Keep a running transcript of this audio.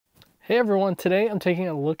Hey everyone, today I'm taking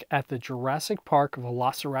a look at the Jurassic Park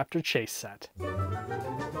Velociraptor Chase set.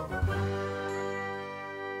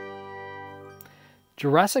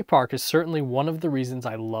 Jurassic Park is certainly one of the reasons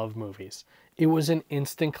I love movies. It was an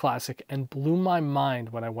instant classic and blew my mind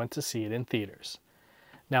when I went to see it in theaters.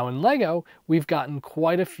 Now in LEGO, we've gotten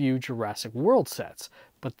quite a few Jurassic World sets,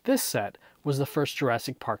 but this set was the first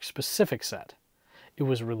Jurassic Park specific set. It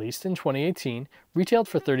was released in 2018, retailed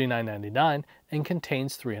for $39.99, and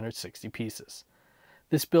contains 360 pieces.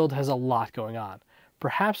 This build has a lot going on.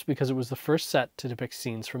 Perhaps because it was the first set to depict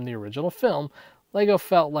scenes from the original film, LEGO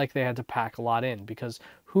felt like they had to pack a lot in because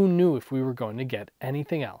who knew if we were going to get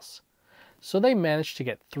anything else. So they managed to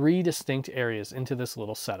get 3 distinct areas into this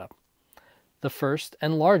little setup. The first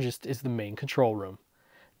and largest is the main control room.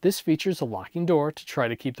 This features a locking door to try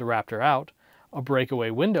to keep the raptor out, a breakaway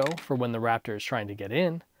window for when the raptor is trying to get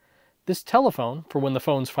in, this telephone for when the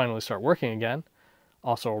phones finally start working again,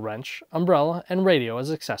 also a wrench, umbrella, and radio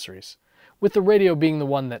as accessories, with the radio being the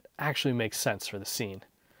one that actually makes sense for the scene.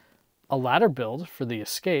 A ladder build for the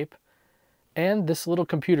escape, and this little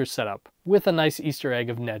computer setup with a nice Easter egg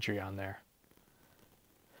of Nedry on there.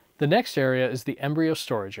 The next area is the embryo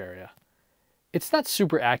storage area. It's not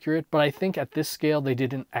super accurate, but I think at this scale they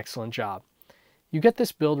did an excellent job. You get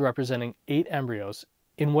this build representing 8 embryos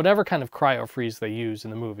in whatever kind of cryo-freeze they use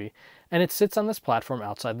in the movie, and it sits on this platform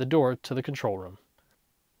outside the door to the control room.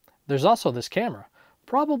 There's also this camera,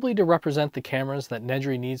 probably to represent the cameras that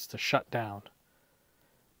Nedry needs to shut down.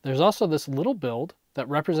 There's also this little build that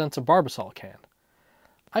represents a Barbasol can.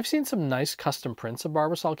 I've seen some nice custom prints of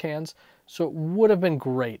Barbasol cans, so it would have been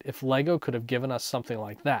great if LEGO could have given us something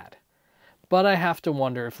like that. But I have to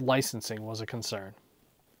wonder if licensing was a concern.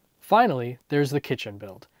 Finally, there's the kitchen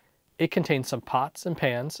build. It contains some pots and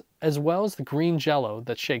pans, as well as the green jello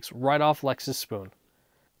that shakes right off Lex's spoon.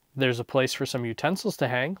 There's a place for some utensils to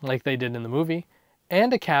hang, like they did in the movie,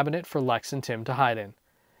 and a cabinet for Lex and Tim to hide in.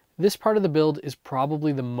 This part of the build is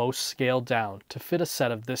probably the most scaled down to fit a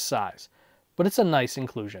set of this size, but it's a nice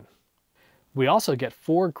inclusion. We also get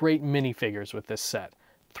 4 great minifigures with this set,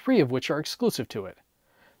 3 of which are exclusive to it.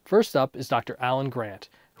 First up is Dr. Alan Grant,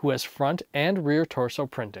 who has front and rear torso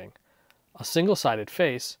printing, a single-sided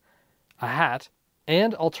face, a hat,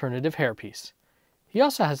 and alternative hairpiece. He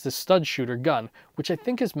also has this stud shooter gun, which I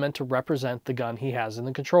think is meant to represent the gun he has in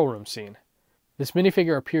the control room scene. This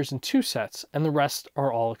minifigure appears in 2 sets, and the rest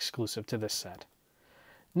are all exclusive to this set.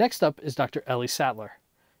 Next up is Dr. Ellie Sattler.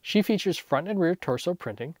 She features front and rear torso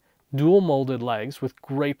printing, dual molded legs with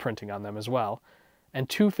great printing on them as well, and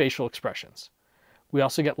 2 facial expressions. We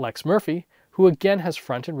also get Lex Murphy, who again has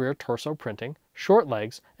front and rear torso printing, short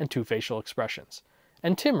legs, and 2 facial expressions.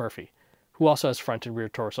 And Tim Murphy, who also has front and rear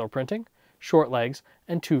torso printing, short legs,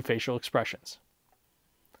 and 2 facial expressions.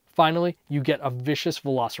 Finally, you get a vicious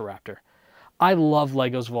Velociraptor. I love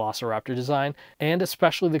LEGO's Velociraptor design, and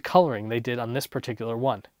especially the coloring they did on this particular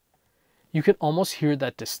one. You can almost hear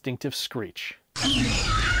that distinctive screech.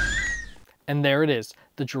 And there it is,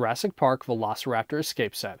 the Jurassic Park Velociraptor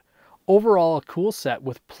Escape set. Overall, a cool set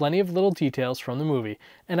with plenty of little details from the movie,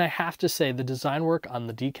 and I have to say the design work on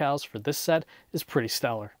the decals for this set is pretty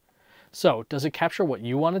stellar. So, does it capture what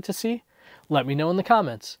you wanted to see? Let me know in the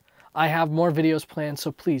comments. I have more videos planned,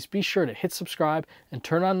 so please be sure to hit subscribe and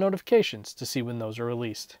turn on notifications to see when those are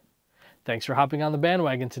released. Thanks for hopping on the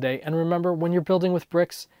bandwagon today, and remember, when you're building with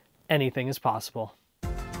bricks, anything is possible.